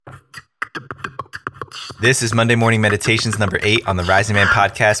This is Monday Morning Meditations number 8 on the Rising Man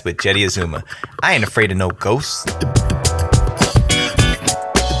podcast with Jeddy Azuma. I ain't afraid of no ghosts.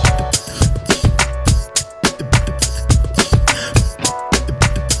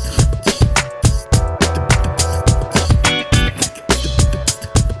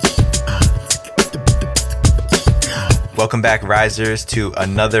 Welcome back, risers, to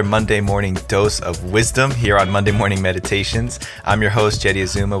another Monday morning dose of wisdom here on Monday Morning Meditations. I'm your host, Jeddy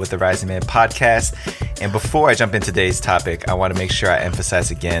Azuma, with the Rising Man podcast. And before I jump into today's topic, I want to make sure I emphasize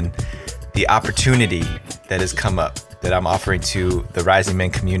again the opportunity that has come up that I'm offering to the Rising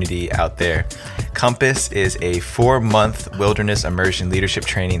Men community out there. Compass is a 4-month wilderness immersion leadership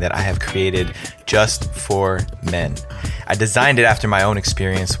training that I have created just for men. I designed it after my own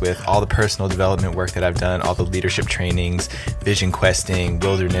experience with all the personal development work that I've done, all the leadership trainings, vision questing,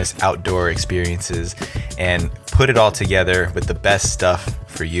 wilderness, outdoor experiences, and put it all together with the best stuff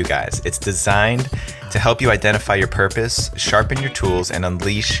for you guys. It's designed to help you identify your purpose, sharpen your tools, and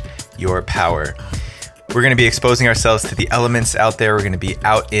unleash your power. We're going to be exposing ourselves to the elements out there. We're going to be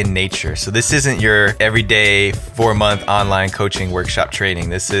out in nature. So this isn't your everyday 4-month online coaching workshop training.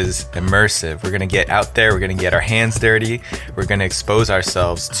 This is immersive. We're going to get out there. We're going to get our hands dirty. We're going to expose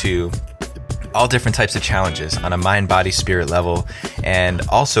ourselves to all different types of challenges on a mind, body, spirit level, and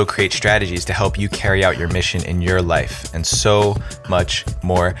also create strategies to help you carry out your mission in your life, and so much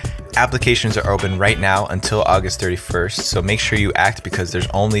more. Applications are open right now until August 31st, so make sure you act because there's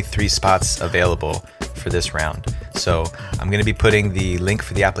only 3 spots available for this round. So I'm going to be putting the link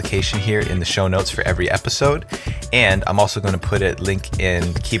for the application here in the show notes for every episode, and I'm also going to put a link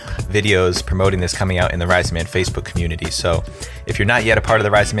in keep videos promoting this coming out in the Rising Man Facebook community. So if you're not yet a part of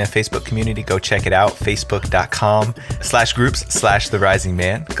the Rising Man Facebook community, go check it out, facebook.com/groups/the Rising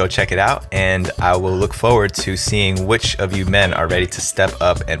Man. Go check it out, and I will look forward to seeing which of you men are ready to step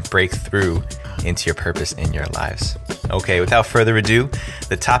up and break through into your purpose in your lives. Okay, without further ado,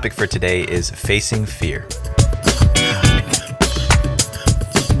 the topic for today is facing fear.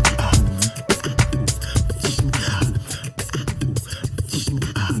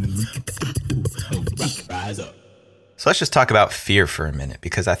 So let's just talk about fear for a minute,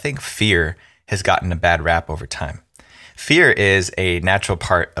 because I think fear has gotten a bad rap over time. Fear is a natural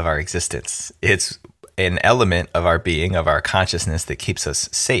part of our existence. It's an element of our being, of our consciousness, that keeps us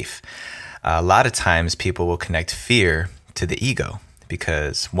safe. A lot of times people will connect fear to the ego,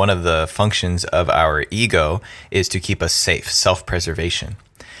 because one of the functions of our ego is to keep us safe, self-preservation.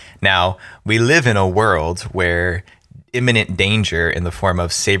 Now, we live in a world where imminent danger in the form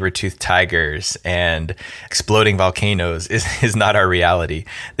of saber-toothed tigers and exploding volcanoes is not our reality.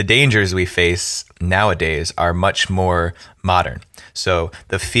 The dangers we face nowadays are much more modern. So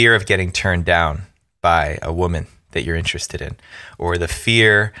the fear of getting turned down by a woman that you're interested in, or the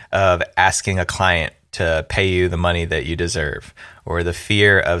fear of asking a client to pay you the money that you deserve, or the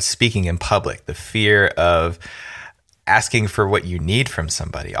fear of speaking in public, the fear of asking for what you need from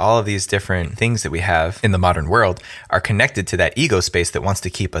somebody. All of these different things that we have in the modern world are connected to that ego space that wants to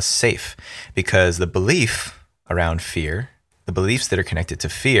keep us safe, because the belief around fear, the beliefs that are connected to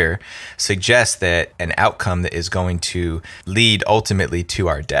fear, suggest that an outcome that is going to lead ultimately to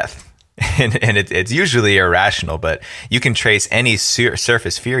our death. And it's usually irrational, but you can trace any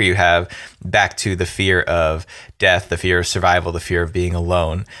surface fear you have back to the fear of death, the fear of survival, the fear of being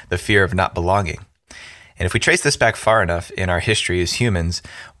alone, the fear of not belonging. And if we trace this back far enough in our history as humans,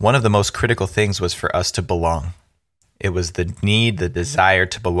 one of the most critical things was for us to belong. It was the need, the desire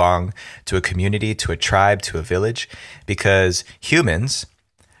to belong to a community, to a tribe, to a village, because humans,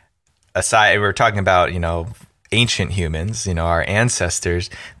 aside, we're talking about, ancient humans, our ancestors,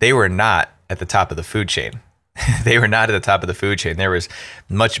 they were not at the top of the food chain. They were not at the top of the food chain. There was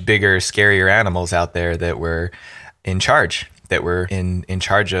much bigger, scarier animals out there that were in charge, that were in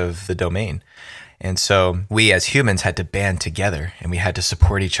charge of the domain. And so we as humans had to band together, and we had to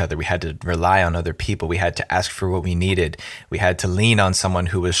support each other. We had to rely on other people. We had to ask for what we needed. We had to lean on someone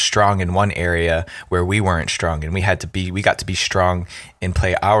who was strong in one area where we weren't strong. And we got to be strong and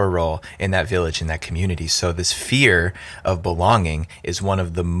play our role in that village, in that community. So this fear of belonging is one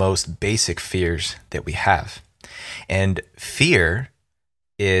of the most basic fears that we have. And fear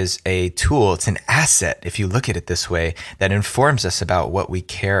is a tool, it's an asset, if you look at it this way, that informs us about what we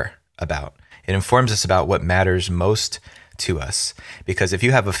care about. It informs us about what matters most to us. Because if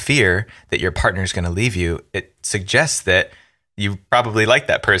you have a fear that your partner is going to leave you, it suggests that you probably like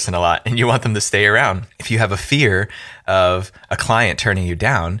that person a lot and you want them to stay around. If you have a fear of a client turning you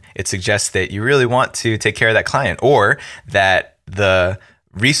down, it suggests that you really want to take care of that client, or that the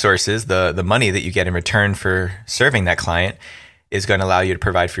resources, the money that you get in return for serving that client is going to allow you to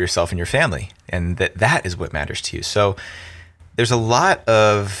provide for yourself and your family, and that is what matters to you. So there's a lot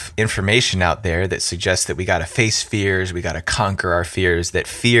of information out there that suggests that we got to face fears, we got to conquer our fears, that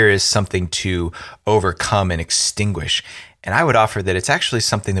fear is something to overcome and extinguish. And I would offer that it's actually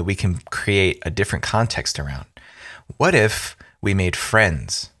something that we can create a different context around. What if we made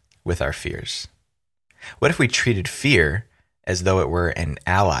friends with our fears? What if we treated fear as though it were an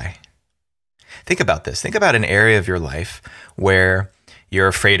ally? Think about this. Think about an area of your life where you're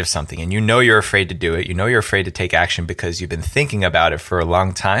afraid of something and you know you're afraid to do it. You know you're afraid to take action because you've been thinking about it for a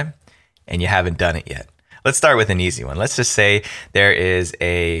long time and you haven't done it yet. Let's start with an easy one. Let's just say there is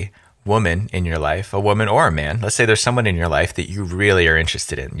a woman in your life, a woman or a man. Let's say there's someone in your life that you really are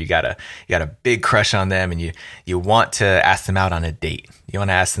interested in. You got a big crush on them and you want to ask them out on a date. You want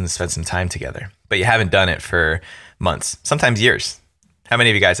to ask them to spend some time together, but you haven't done it for months, sometimes years. How many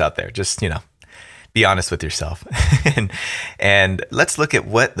of you guys out there? Just, be honest with yourself. and let's look at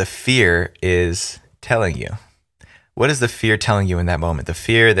what the fear is telling you. What is the fear telling you in that moment? The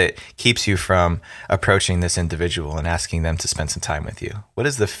fear that keeps you from approaching this individual and asking them to spend some time with you. What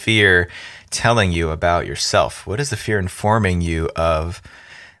is the fear telling you about yourself? What is the fear informing you of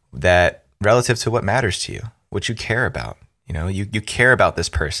that relative to what matters to you, what you care about? You care about this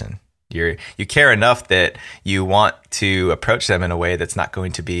person. You care enough that you want to approach them in a way that's not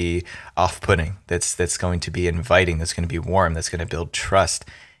going to be off-putting, that's going to be inviting, that's going to be warm, that's going to build trust.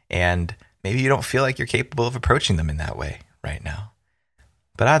 And maybe you don't feel like you're capable of approaching them in that way right now.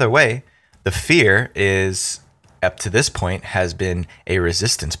 But either way, the fear is, up to this point, has been a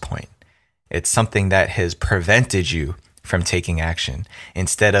resistance point. It's something that has prevented you from taking action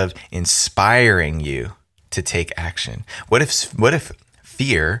instead of inspiring you to take action. What if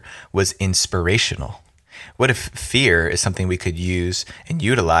fear was inspirational? What if fear is something we could use and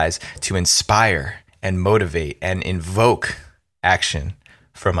utilize to inspire and motivate and invoke action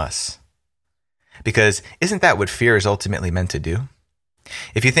from us? Because isn't that what fear is ultimately meant to do?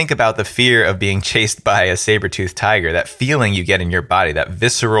 If you think about the fear of being chased by a saber-toothed tiger, that feeling you get in your body, that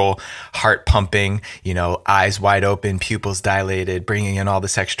visceral heart pumping, eyes wide open, pupils dilated, bringing in all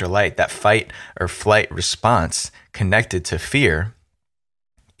this extra light, that fight or flight response connected to fear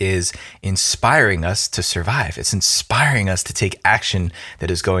is inspiring us to survive. It's inspiring us to take action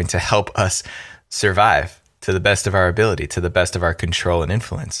that is going to help us survive to the best of our ability, to the best of our control and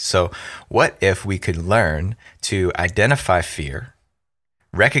influence. So what if we could learn to identify fear,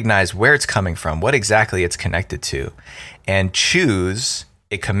 recognize where it's coming from, what exactly it's connected to, and choose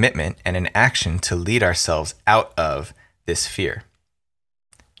a commitment and an action to lead ourselves out of this fear?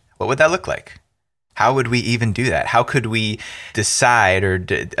 What would that look like? How would we even do that? How could we decide or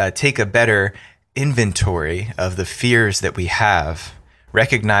take a better inventory of the fears that we have,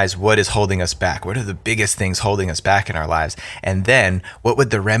 recognize what is holding us back? What are the biggest things holding us back in our lives? And then what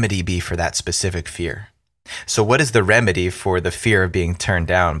would the remedy be for that specific fear? So what is the remedy for the fear of being turned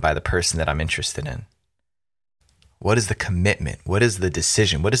down by the person that I'm interested in? What is the commitment? What is the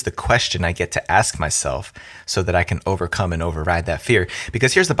decision? What is the question I get to ask myself so that I can overcome and override that fear?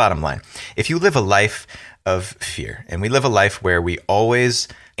 Because here's the bottom line. If you live a life of fear, and we live a life where we always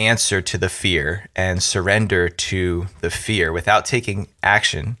answer to the fear and surrender to the fear without taking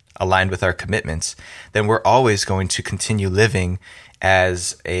action aligned with our commitments, then we're always going to continue living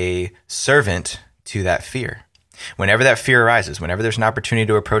as a servant to that fear. Whenever that fear arises, whenever there's an opportunity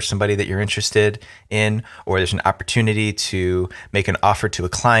to approach somebody that you're interested in, or there's an opportunity to make an offer to a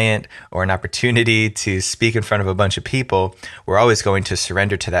client, or an opportunity to speak in front of a bunch of people, we're always going to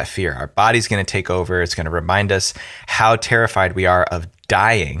surrender to that fear. Our body's going to take over. It's going to remind us how terrified we are of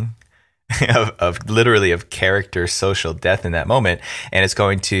dying, of literally of character, social death in that moment. And it's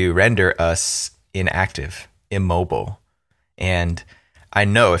going to render us inactive, immobile. And I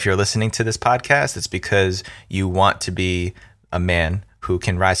know if you're listening to this podcast, it's because you want to be a man who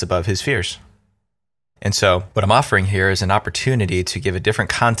can rise above his fears. And so what I'm offering here is an opportunity to give a different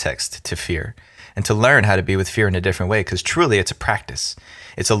context to fear and to learn how to be with fear in a different way, because truly it's a practice.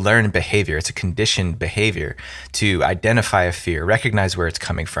 It's a learned behavior. It's a conditioned behavior to identify a fear, recognize where it's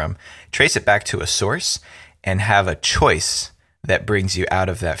coming from, trace it back to a source, and have a choice that brings you out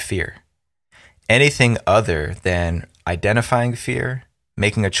of that fear. Anything other than identifying fear,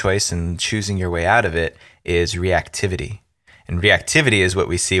 making a choice and choosing your way out of it is reactivity. And reactivity is what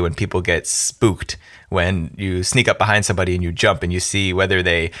we see when people get spooked, when you sneak up behind somebody and you jump and you see whether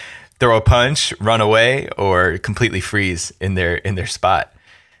they throw a punch, run away, or completely freeze in their spot.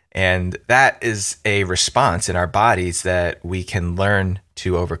 And that is a response in our bodies that we can learn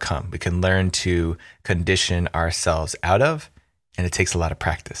to overcome. We can learn to condition ourselves out of, and it takes a lot of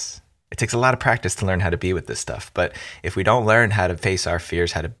practice. It takes a lot of practice to learn how to be with this stuff. But if we don't learn how to face our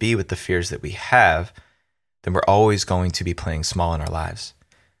fears, how to be with the fears that we have, then we're always going to be playing small in our lives.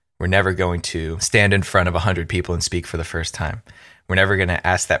 We're never going to stand in front of 100 people and speak for the first time. We're never going to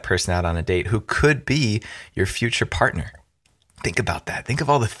ask that person out on a date who could be your future partner. Think about that. Think of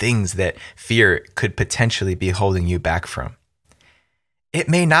all the things that fear could potentially be holding you back from. It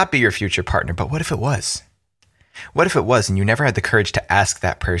may not be your future partner, but what if it was? What if it was and you never had the courage to ask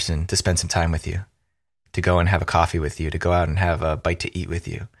that person to spend some time with you, to go and have a coffee with you, to go out and have a bite to eat with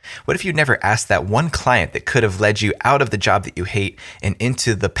you? What if you never asked that one client that could have led you out of the job that you hate and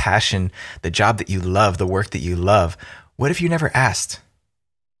into the passion, the job that you love, the work that you love? What if you never asked?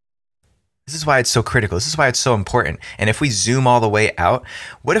 This is why it's so critical. This is why it's so important. And if we zoom all the way out,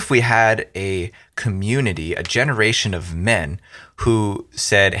 what if we had a community, a generation of men who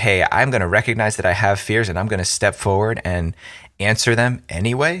said, hey, I'm going to recognize that I have fears and I'm going to step forward and answer them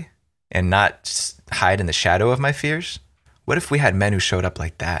anyway and not hide in the shadow of my fears? What if we had men who showed up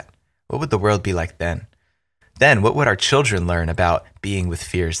like that? What would the world be like then? Then what would our children learn about being with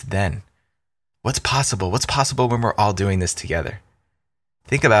fears then? What's possible? What's possible when we're all doing this together?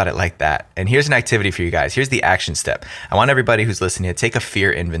 Think about it like that. And here's an activity for you guys. Here's the action step. I want everybody who's listening to take a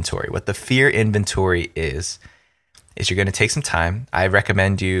fear inventory. What the fear inventory is you're going to take some time. I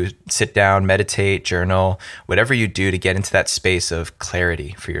recommend you sit down, meditate, journal, whatever you do to get into that space of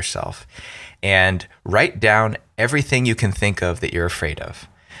clarity for yourself. And write down everything you can think of that you're afraid of.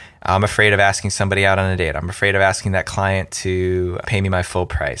 I'm afraid of asking somebody out on a date. I'm afraid of asking that client to pay me my full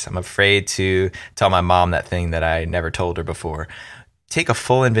price. I'm afraid to tell my mom that thing that I never told her before. Take a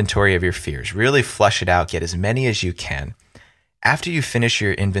full inventory of your fears. Really flush it out. Get as many as you can. After you finish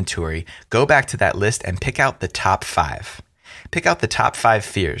your inventory, go back to that list and pick out the top 5. Pick out the top 5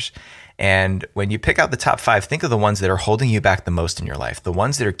 fears. And when you pick out the top 5, think of the ones that are holding you back the most in your life, the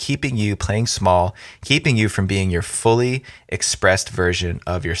ones that are keeping you playing small, keeping you from being your fully expressed version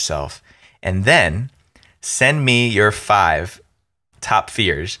of yourself. And then send me your 5 top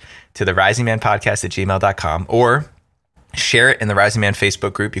fears to the risingmanpodcast@gmail.com, or share it in the Rising Man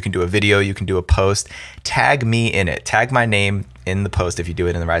Facebook group. You can do a video, you can do a post, tag me in it, tag my name in the post if you do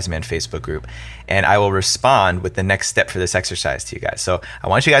it in the Rising Man Facebook group, and I will respond with the next step for this exercise to you guys. So I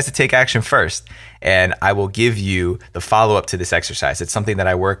want you guys to take action first, and I will give you the follow-up to this exercise. It's something that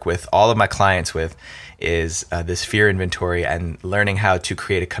I work with all of my clients with, is this fear inventory and learning how to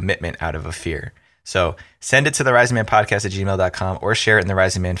create a commitment out of a fear. So send it to the risingmanpodcast@gmail.com or share it in the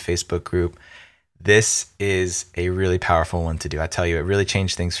Rising Man Facebook group. This is a really powerful one to do. I tell you, it really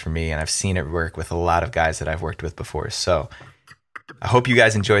changed things for me, and I've seen it work with a lot of guys that I've worked with before. So I hope you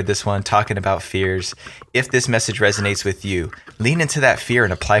guys enjoyed this one, talking about fears. If this message resonates with you, lean into that fear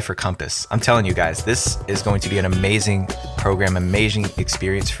and apply for Compass. I'm telling you guys, this is going to be an amazing program, amazing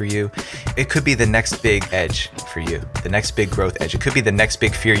experience for you. It could be the next big edge for you, the next big growth edge. It could be the next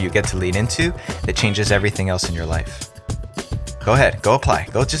big fear you get to lean into that changes everything else in your life. Go ahead, go apply.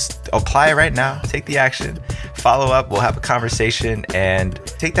 Go just apply right now. Take the action. Follow up. We'll have a conversation and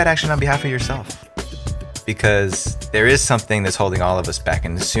take that action on behalf of yourself. Because there is something that's holding all of us back.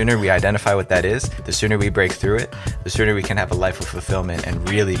 And the sooner we identify what that is, the sooner we break through it, the sooner we can have a life of fulfillment and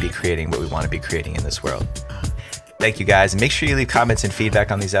really be creating what we want to be creating in this world. Thank you guys. And make sure you leave comments and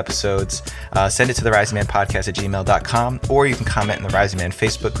feedback on these episodes. Send it to the risingmanpodcast@gmail.com, or you can comment in the Rising Man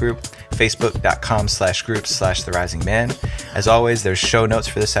Facebook group, facebook.com/groups/therisingman. As always, there's show notes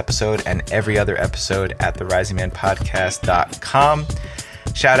for this episode and every other episode at therisingmanpodcast.com.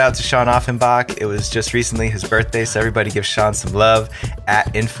 Shout out to Sean Offenbach. It was just recently his birthday, so everybody give Sean some love.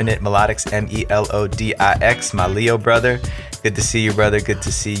 At Infinite Melodics, Melodix, my Leo brother. Good to see you, brother. Good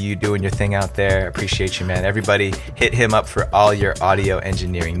to see you doing your thing out there. Appreciate you, man. Everybody hit him up for all your audio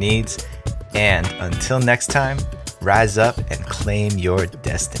engineering needs. And until next time, rise up and claim your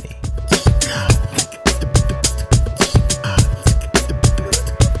destiny.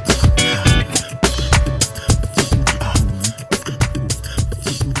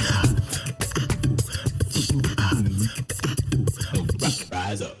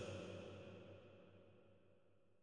 Rise up.